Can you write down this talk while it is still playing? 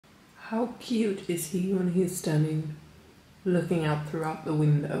How cute is he when he's standing, looking out throughout the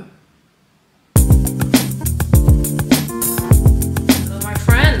window? Hello my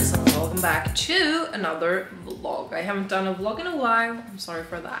friends, and welcome back to another vlog. I haven't done a vlog in a while, I'm sorry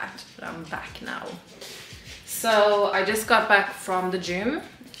for that, but I'm back now. So I just got back from the gym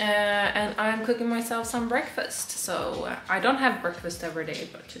and I'm cooking myself some breakfast. So I don't have breakfast every day,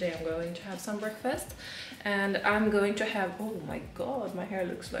 but today I'm going to have some breakfast. And I'm going to have, oh my god, my hair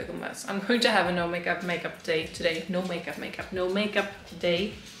looks like a mess. I'm going to have a no makeup day today. No makeup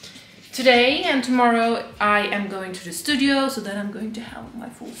day today, and tomorrow I am going to the studio, so then I'm going to have my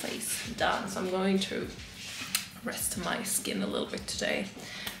full face done. So I'm going to rest my skin a little bit today.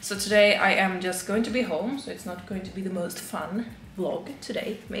 So today I am just going to be home, so it's not going to be the most fun vlog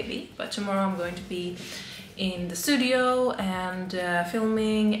today, maybe, but tomorrow I'm going to be in the studio and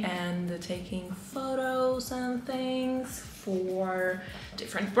filming and taking photos and things for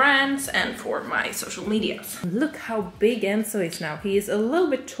different brands and for my social medias. Look how big Enzo is now. He is a little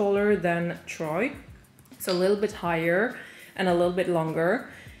bit taller than Troy. It's a little bit higher and a little bit longer,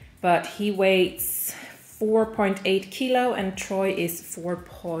 but he weighs 4.8 kilo and Troy is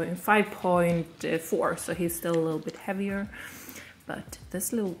 5.4, so he's still a little bit heavier, but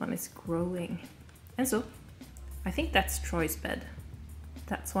this little one is growing. Enzo, I think that's Troy's bed.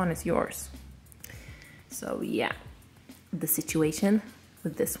 That one is yours. So yeah, the situation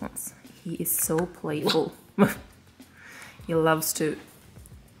with this one. He is so playful. He loves to...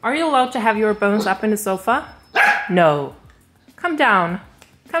 Are you allowed to have your bones up in the sofa? No. Come down.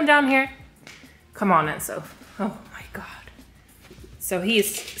 Come down here. Come on, Enzo. Oh my god. So he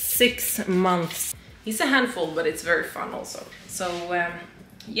is 6 months. He's a handful, but it's very fun also. So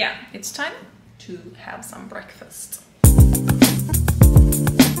yeah, it's time to have some breakfast.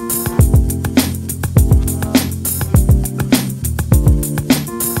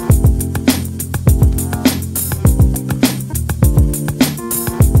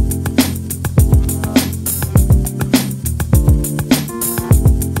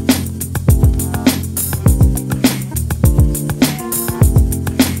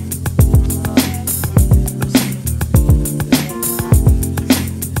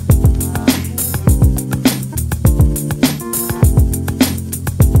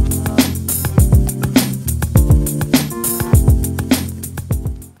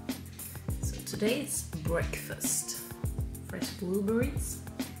 Today's breakfast: fresh blueberries,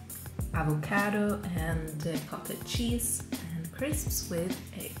 avocado and cottage cheese, and crisps with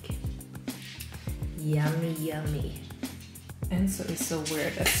egg. Yummy, yummy. Enzo is so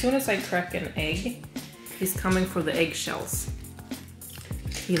weird. As soon as I crack an egg, he's coming for the eggshells.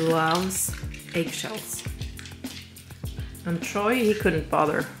 He loves eggshells. And Troy, he couldn't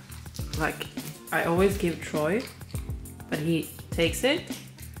bother. Like, I always give Troy, but he takes it,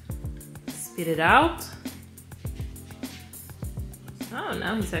 spit it out. Oh,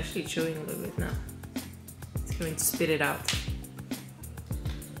 now he's actually chewing a little bit now. He's going to spit it out.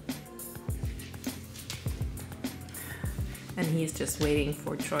 And he's just waiting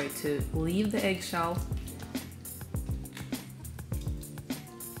for Troy to leave the eggshell.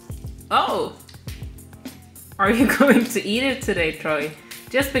 Oh! Are you going to eat it today, Troy?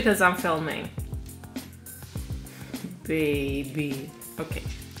 Just because I'm filming. Baby. Okay.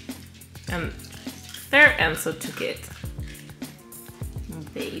 And there Enzo took it.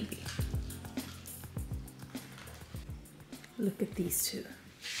 Baby. Look at these two.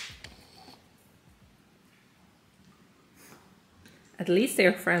 At least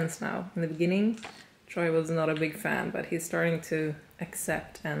they're friends now. In the beginning, Troy was not a big fan, but he's starting to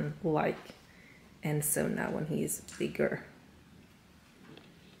accept and like Enzo now when he's bigger.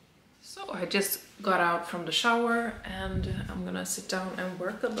 So I just got out from the shower and I'm gonna sit down and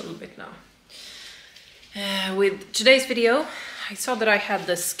work a little bit now. With today's video, I saw that I had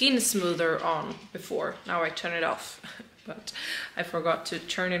the skin smoother on before. Now I turn it off, but I forgot to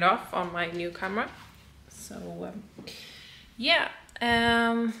turn it off on my new camera. So yeah,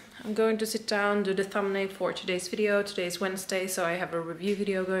 I'm going to sit down, do the thumbnail for today's video. Today's Wednesday, so I have a review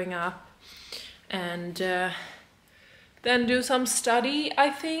video going up. And then do some study, I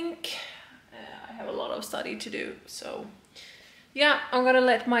think. I have a lot of study to do, so yeah, I'm gonna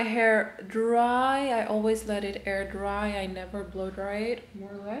let my hair dry. I always let it air dry. I never blow dry it,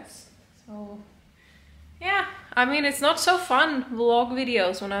 more or less. So yeah, I mean, it's not so fun vlog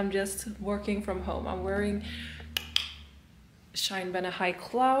videos when I'm just working from home. I'm wearing Shine Bene High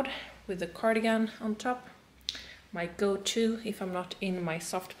Cloud with a cardigan on top. My go-to if I'm not in my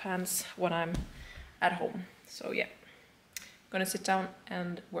soft pants when I'm at home. So yeah, I'm gonna sit down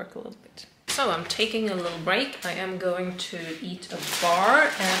and work a little bit. So I'm taking a little break. I am going to eat a bar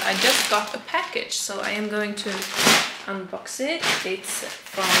and I just got a package, so I am going to unbox it. It's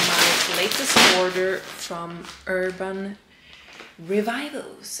from my latest order from Urban Revival.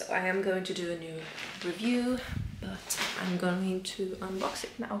 So I am going to do a new review, but I'm going to unbox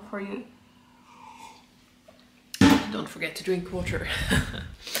it now for you. Don't forget to drink water.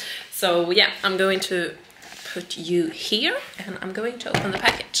 So yeah, I'm going to put you here and I'm going to open the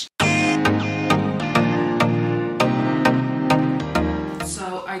package.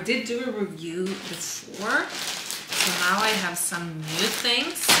 So I did do a review before, so now I have some new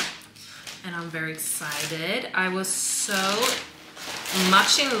things and I'm very excited. I was so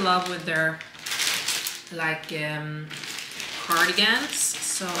much in love with their like cardigans,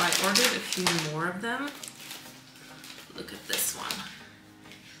 so I ordered a few more of them. Look at this one.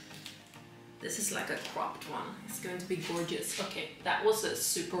 This is like a cropped one. It's going to be gorgeous. Okay, that was a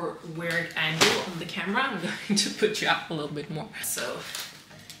super weird angle on the camera. I'm going to put you up a little bit more. So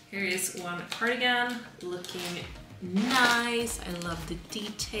here is one cardigan looking nice. I love the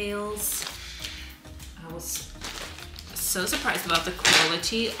details. I was so surprised about the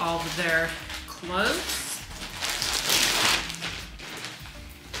quality of their clothes.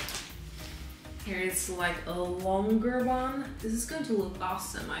 Here is like a longer one. This is going to look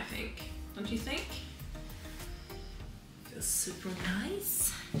awesome, I think. Don't you think? Feels super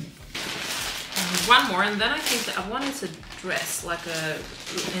nice. And one more, and then I think that one is a dress, like a.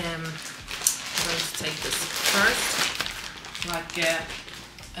 I'm going to take this first, like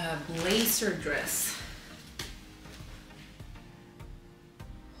a blazer dress.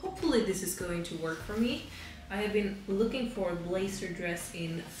 Hopefully, this is going to work for me. I have been looking for a blazer dress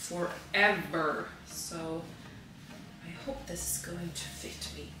in forever, so I hope this is going to fit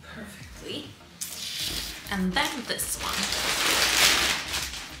me perfectly. And then this one.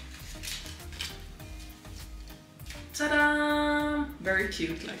 Ta-da! Very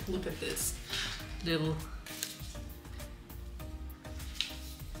cute, like look at this little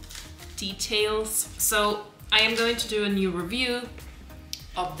details. So I am going to do a new review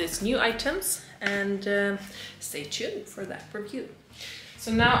of these new items and stay tuned for that review.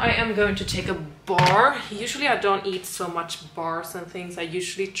 So now I am going to take a bar. Usually I don't eat so much bars and things. I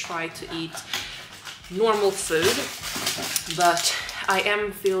usually try to eat normal food, but I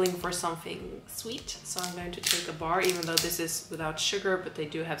am feeling for something sweet. So I'm going to take a bar, even though this is without sugar, but they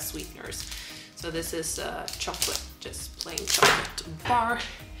do have sweeteners. So this is chocolate, just plain chocolate bar.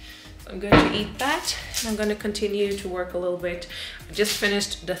 So I'm going to eat that and I'm going to continue to work a little bit. I just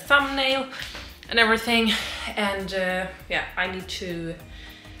finished the thumbnail and everything, and yeah, I need to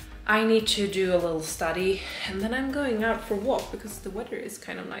do a little study, and then I'm going out for a walk because the weather is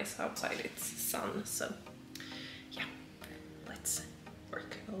kind of nice outside. It's sun, so yeah, let's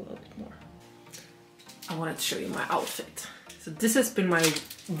work a little bit more. I wanted to show you my outfit. So this has been my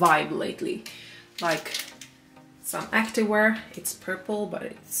vibe lately, like some activewear. It's purple, but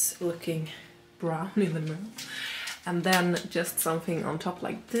it's looking brown in the middle, and then just something on top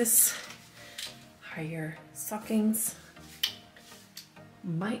like this. Higher stockings,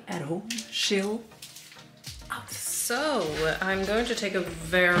 my at-home chill out. So I'm going to take a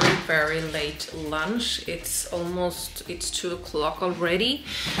very late lunch. It's 2 o'clock already,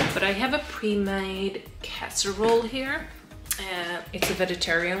 but I have a pre-made casserole here. It's a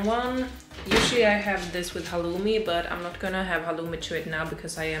vegetarian one. Usually I have this with halloumi, but I'm not gonna have halloumi to it now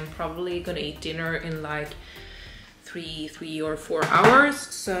because I am probably gonna eat dinner in like 3 or 4 hours.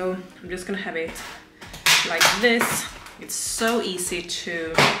 So I'm just gonna have it like this. It's so easy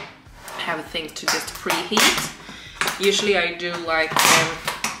to have a thing to just preheat. Usually I do like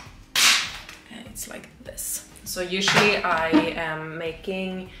it's like this. So usually I am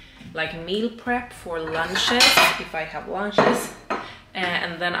making like meal prep for lunches if I have lunches,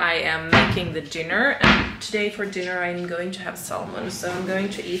 and then I am making the dinner. And today for dinner I'm going to have salmon, so I'm going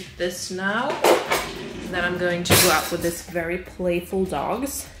to eat this now. Then I'm going to go out with this very playful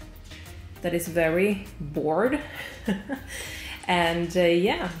dogs that is very bored. And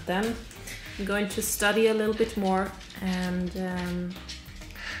yeah, then I'm going to study a little bit more, and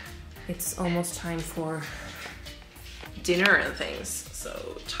it's almost time for dinner and things.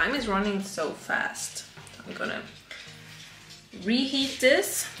 So time is running so fast. I'm gonna reheat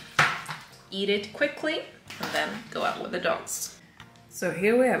this, eat it quickly, and then go out with the dogs. So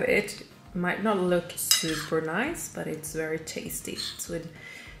here we have it. Might not look super nice, but it's very tasty. It's with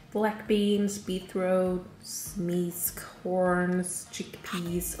black beans, beetroots, meats, corns,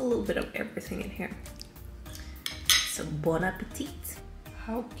 chickpeas, a little bit of everything in here. So bon appetit.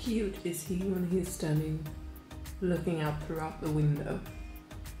 How cute is he when he's standing looking out throughout the window?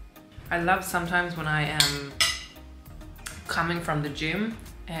 I love sometimes when I am coming from the gym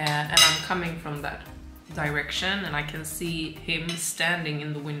and I'm coming from that direction and I can see him standing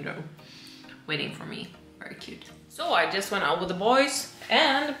in the window waiting for me. Very cute. So I just went out with the boys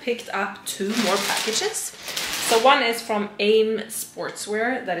and picked up 2 more packages. So one is from AIM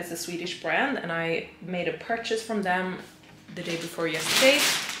Sportswear, that is a Swedish brand, and I made a purchase from them the day before yesterday.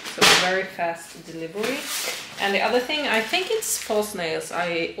 So very fast delivery. And the other thing, I think it's false nails.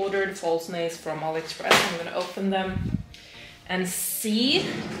 I ordered false nails from Aliexpress. I'm gonna open them and see.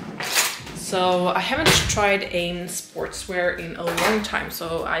 So I haven't tried AIM Sportswear in a long time,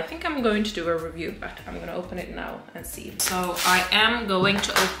 so I think I'm going to do a review, but I'm gonna open it now and see. So I am going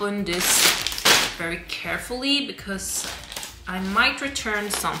to open this very carefully because I might return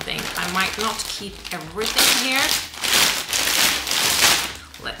something. I might not keep everything here.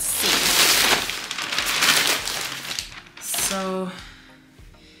 Let's see. So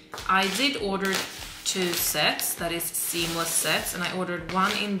I did order 2 sets, that is seamless sets, and I ordered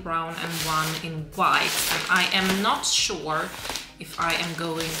one in brown and one in white, and I am not sure if I am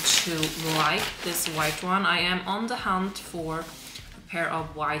going to like this white one. I am on the hunt for a pair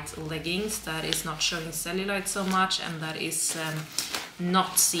of white leggings that is not showing cellulite so much and that is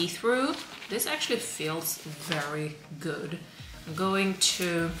not see-through. This actually feels very good. I'm going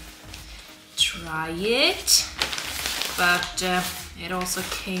to try it, but it also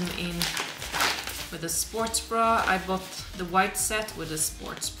came in with a sports bra. I bought the white set with a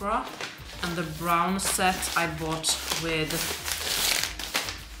sports bra, and the brown set I bought with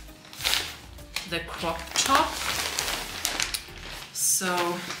the crop top.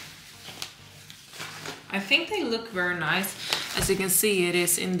 So I think they look very nice. As you can see, it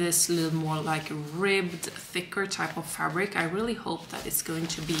is in this little more like ribbed, thicker type of fabric. I really hope that it's going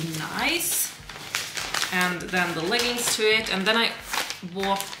to be nice. And then the leggings to it, and then I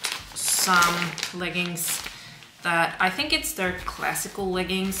bought some leggings that I think it's their classical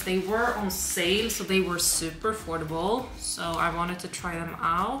leggings. They were on sale, so they were super affordable, so I wanted to try them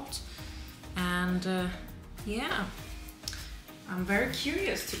out. And yeah, I'm very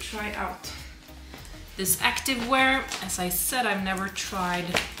curious to try out this activewear. As I said, I've never tried,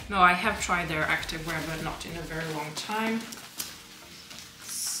 no, I have tried their activewear, but not in a very long time.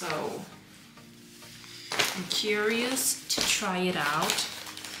 So I'm curious to try it out,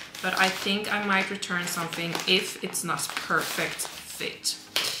 but I think I might return something if it's not perfect fit.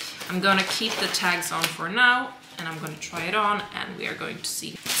 I'm gonna keep the tags on for now, and I'm gonna try it on, and we are going to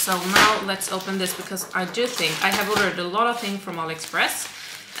see. So now let's open this, because I do think I have ordered a lot of things from Aliexpress.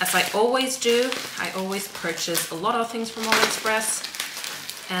 As I always do, I always purchase a lot of things from Aliexpress.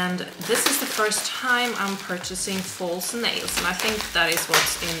 And this is the first time I'm purchasing false nails, and I think that is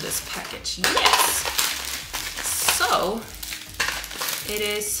what's in this package. Yes! So, it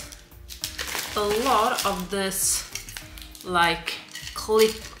is a lot of this like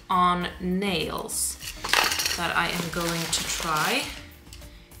clip-on nails that I am going to try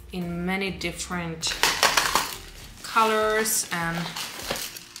in many different colors, and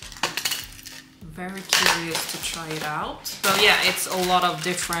very curious to try it out. So yeah, it's a lot of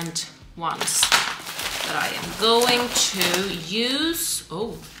different ones that I am going to use.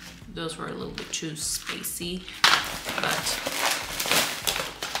 Oh, those were a little bit too spacey, but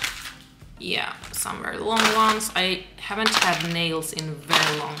yeah, some very long ones. I haven't had nails in a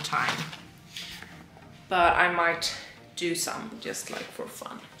very long time, but I might do some just like for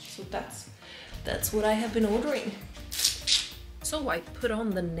fun. So that's what I have been ordering. So I put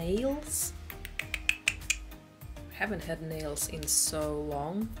on the nails. I haven't had nails in so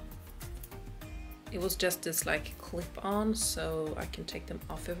long. It was just this like clip on, so I can take them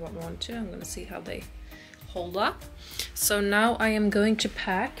off if I want to. I'm gonna see how they hold up. So now I am going to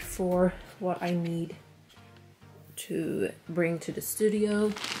pack for what I need to bring to the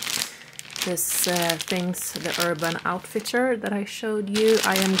studio. This things, the Urban Outfitter that I showed you.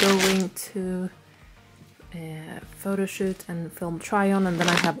 I am going to photo shoot and film try on, and then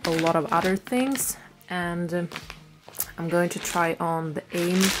I have a lot of other things, and I'm going to try on the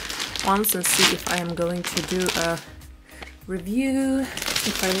AIM ones and see if I am going to do a review,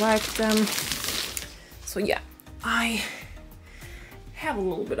 if I like them. So yeah, I have a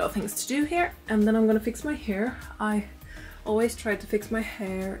little bit of things to do here, and then I'm gonna fix my hair. I always try to fix my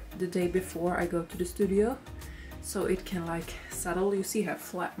hair the day before I go to the studio, so it can like settle. You see how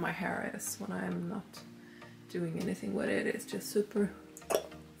flat my hair is when I'm not doing anything with it. It's just super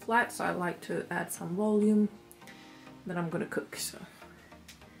flat, so I like to add some volume. Then I'm gonna cook, so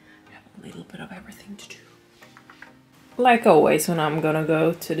I have a little bit of everything to do. like always when I'm gonna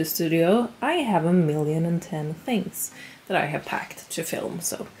go to the studio, I have 1,010 things that I have packed to film.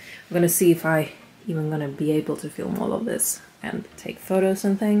 So I'm gonna see if I even gonna be able to film all of this and take photos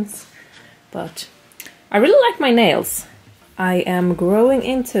and things. But I really like my nails. I am growing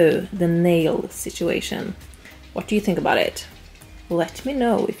into the nail situation. What do you think about it? Let me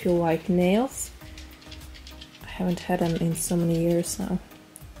know if you like nails. I haven't had them in so many years now.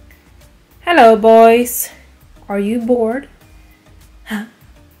 Hello, boys. Are you bored? Huh?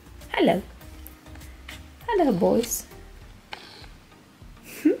 Hello. Hello, boys.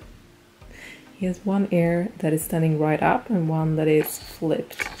 He has one ear that is standing right up and one that is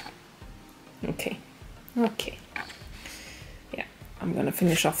flipped. Okay. Okay. Yeah, I'm gonna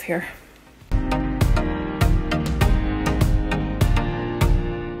finish off here.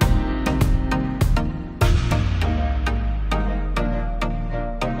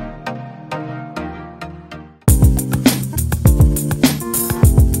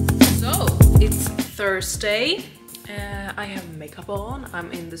 Thursday. I have makeup on.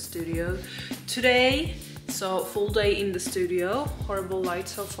 I'm in the studio today, so full day in the studio. Horrible light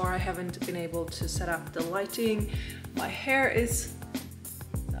so far. I haven't been able to set up the lighting. My hair is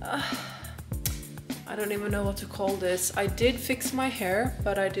I don't even know what to call this. I did fix my hair,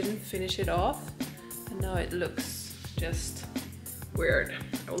 but I didn't finish it off, and now it looks just weird.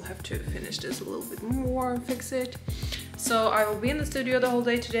 I will have to finish this a little bit more and fix it. So I will be in the studio the whole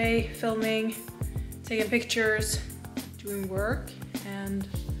day today, filming, taking pictures, doing work, and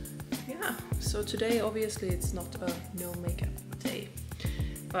yeah, so today obviously it's not a no makeup day,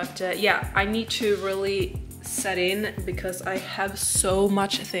 but yeah, I need to really set in because I have so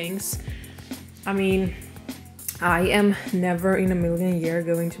much things. I mean, I am never in a million years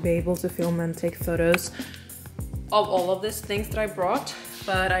going to be able to film and take photos of all of these things that I brought,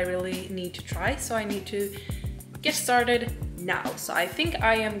 but I really need to try, so I need to get started now. So I think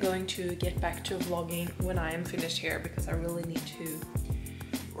I am going to get back to vlogging when I am finished here, because I really need to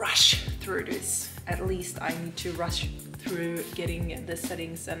rush through this. At least I need to rush through getting the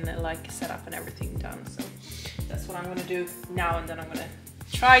settings and like setup and everything done. So that's what I'm gonna do now, and then I'm gonna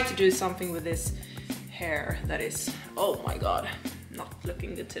try to do something with this hair that is, oh my god, not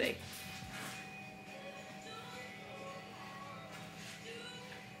looking good today.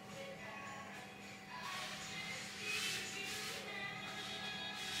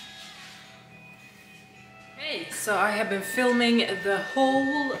 So I have been filming the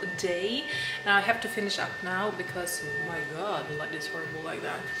whole day, and I have to finish up now because, oh my god, light is horrible like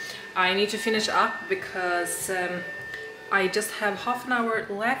that. I need to finish up because I just have half an hour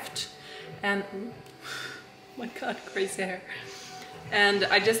left, and oh my god, crazy hair. And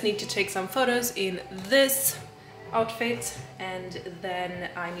I just need to take some photos in this outfit, and then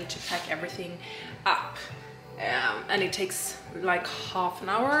I need to pack everything up. And it takes like half an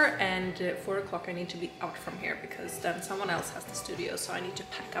hour, and 4 o'clock I need to be out from here because then someone else has the studio, so I need to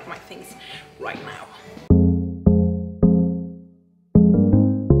pack up my things right now.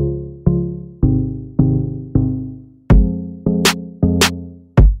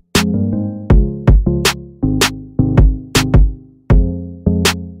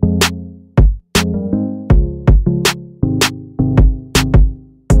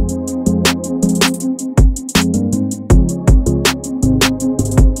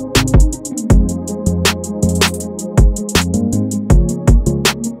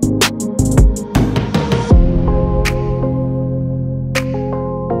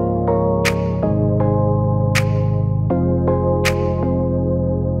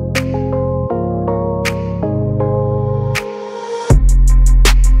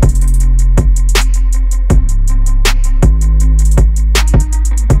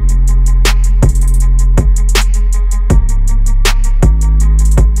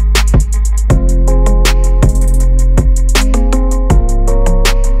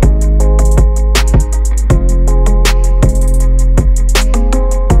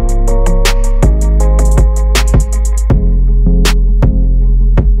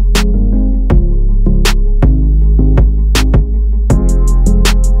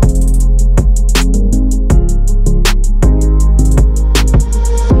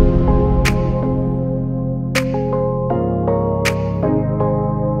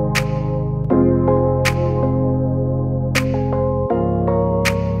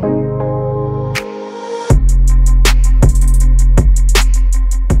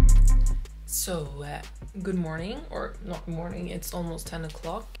 Good morning, or not morning, it's almost 10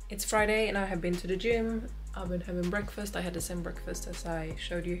 o'clock. It's Friday and I have been to the gym. I've been having breakfast. I had the same breakfast as I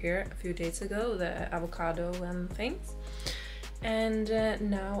showed you here a few days ago, the avocado and things. And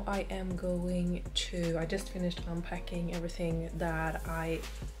now I am going to, I just finished unpacking everything that I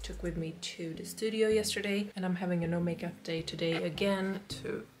took with me to the studio yesterday, and I'm having a no makeup day today again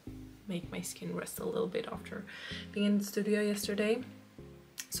to make my skin rest a little bit after being in the studio yesterday.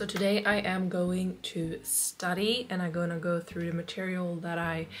 So today I am going to study, and I'm gonna go through the material that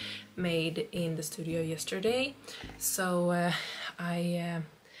I made in the studio yesterday. So I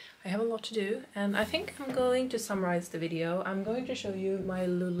have a lot to do, and I think I'm going to summarize the video. I'm going to show you my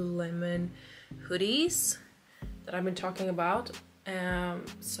Lululemon hoodies that I've been talking about.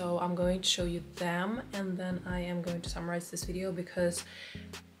 So I'm going to show you them, and then I am going to summarize this video because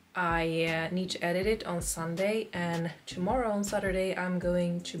I need to edit it on Sunday, and tomorrow on Saturday I'm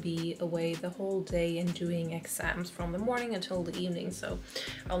going to be away the whole day and doing exams from the morning until the evening, so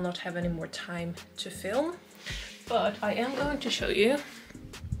I'll not have any more time to film. But I am going to show you.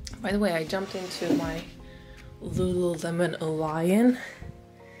 By the way, I jumped into my Lululemon Lion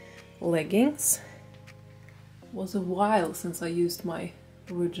leggings. It was a while since I used my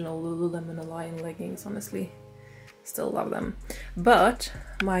original Lululemon Lion leggings, honestly. Still love them. But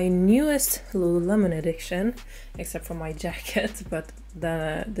my newest Lululemon addiction, except for my jacket, but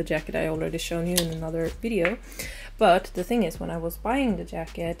the jacket I already shown you in another video. But the thing is, when I was buying the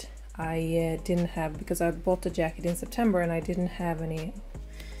jacket, I didn't have, because I bought the jacket in September and I didn't have any,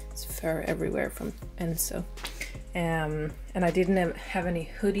 it's fur everywhere from Enso, and I didn't have any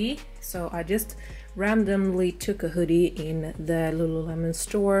hoodie, so I just randomly took a hoodie in the Lululemon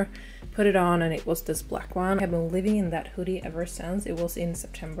store, put it on, and it was this black one. I've been living in that hoodie ever since. It was in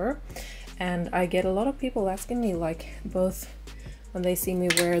September, and I get a lot of people asking me, like, both when they see me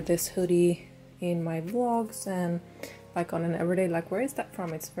wear this hoodie in my vlogs and like on an everyday, like, where is that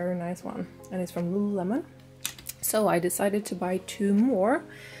from? It's a very nice one, and it's from Lululemon. So I decided to buy two more,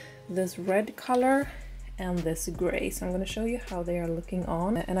 this red color and this gray. So I'm going to show you how they are looking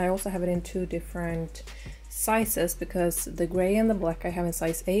on, and I also have it in two different sizes, because the gray and the black I have in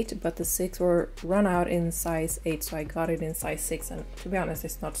size 8, but the 6 were run out in size 8, so I got it in size 6, and to be honest,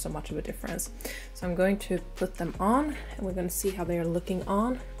 it's not so much of a difference. So I'm going to put them on, and we're going to see how they are looking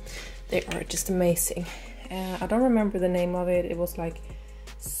on. They are just amazing. I don't remember the name of it. It was like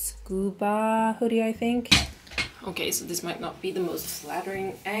Scuba hoodie, I think. Okay, so this might not be the most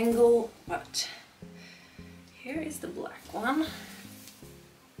flattering angle, but here is the black one.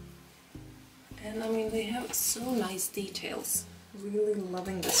 And I mean, they have so nice details. Really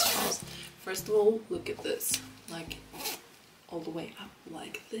loving this house. First of all, look at this, like all the way up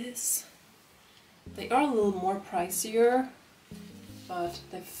like this. They are a little more pricier, but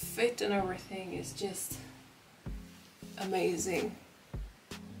the fit and everything is just amazing.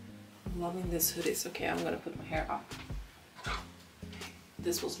 I'm loving this hoodie. Okay, I'm gonna put my hair up.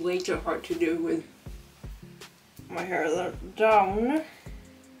 This was way too hard to do with my hair down.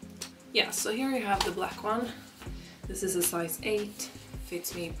 Yeah, so here you have the black one. This is a size 8,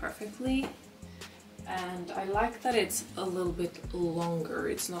 fits me perfectly. And I like that it's a little bit longer.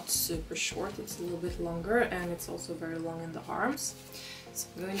 It's not super short, it's a little bit longer, and it's also very long in the arms. So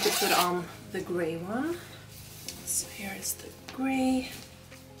I'm going to put on the gray one. So here is the gray.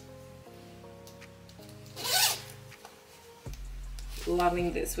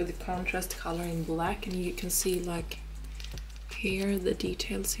 Loving this with the contrast color in black, and you can see, like, here the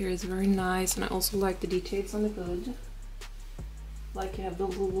details here is very nice, and I also like the details on the hood. Like, you have the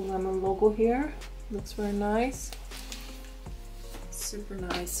Lululemon logo here, looks very nice. Super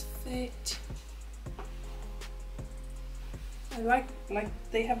nice fit. I like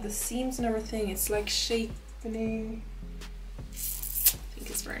they have the seams and everything. It's like shaping. I think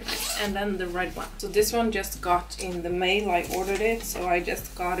it's very nice. And then the red one. So this one just got in the mail. I ordered it, so I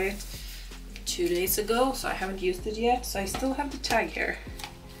just got it 2 days ago, so I haven't used it yet. So I still have the tag here.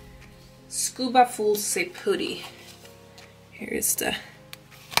 Scuba full zip hoodie. Here is the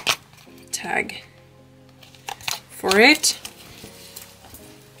tag for it.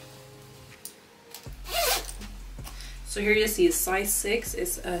 So here you see size 6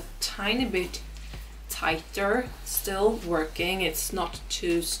 is a tiny bit tighter, still working. It's not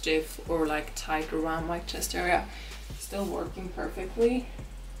too stiff or like tight around my chest area. Still working perfectly.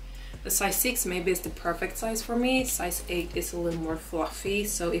 The size 6 maybe is the perfect size for me. Size 8 is a little more fluffy,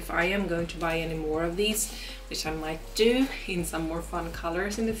 so if I am going to buy any more of these, which I might do in some more fun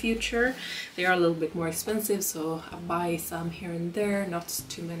colors in the future, they are a little bit more expensive, so I buy some here and there, not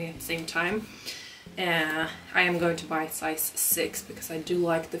too many at the same time. I am going to buy size 6 because I do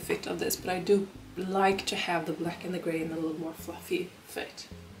like the fit of this, but I do like to have the black and the grey and a little more fluffy fit.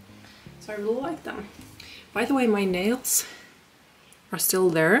 So I really like them. By the way, my nails are still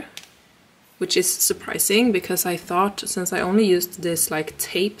there. which is surprising because I thought, since I only used this like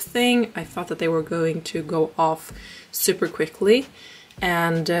tape thing, I thought that they were going to go off super quickly.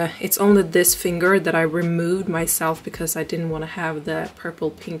 And it's only this finger that I removed myself because I didn't want to have the purple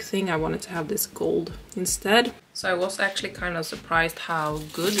pink thing. I wanted to have this gold instead. So I was actually kind of surprised how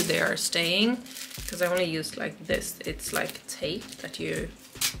good they are staying, because I only used like this. It's like tape that you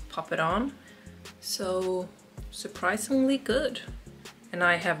pop it on. So surprisingly good. And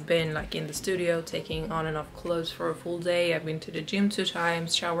I have been like in the studio taking on and off clothes for a full day. I've been to the gym 2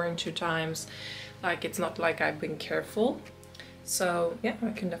 times, showering 2 times. Like, it's not like I've been careful. So yeah,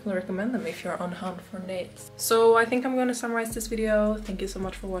 I can definitely recommend them if you're on hunt for nails. So I think I'm going to summarize this video. Thank you so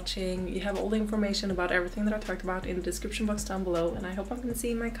much for watching. You have all the information about everything that I talked about in the description box down below, and I hope I'm going to see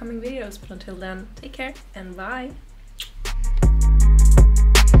you in my coming videos. But until then, take care and bye!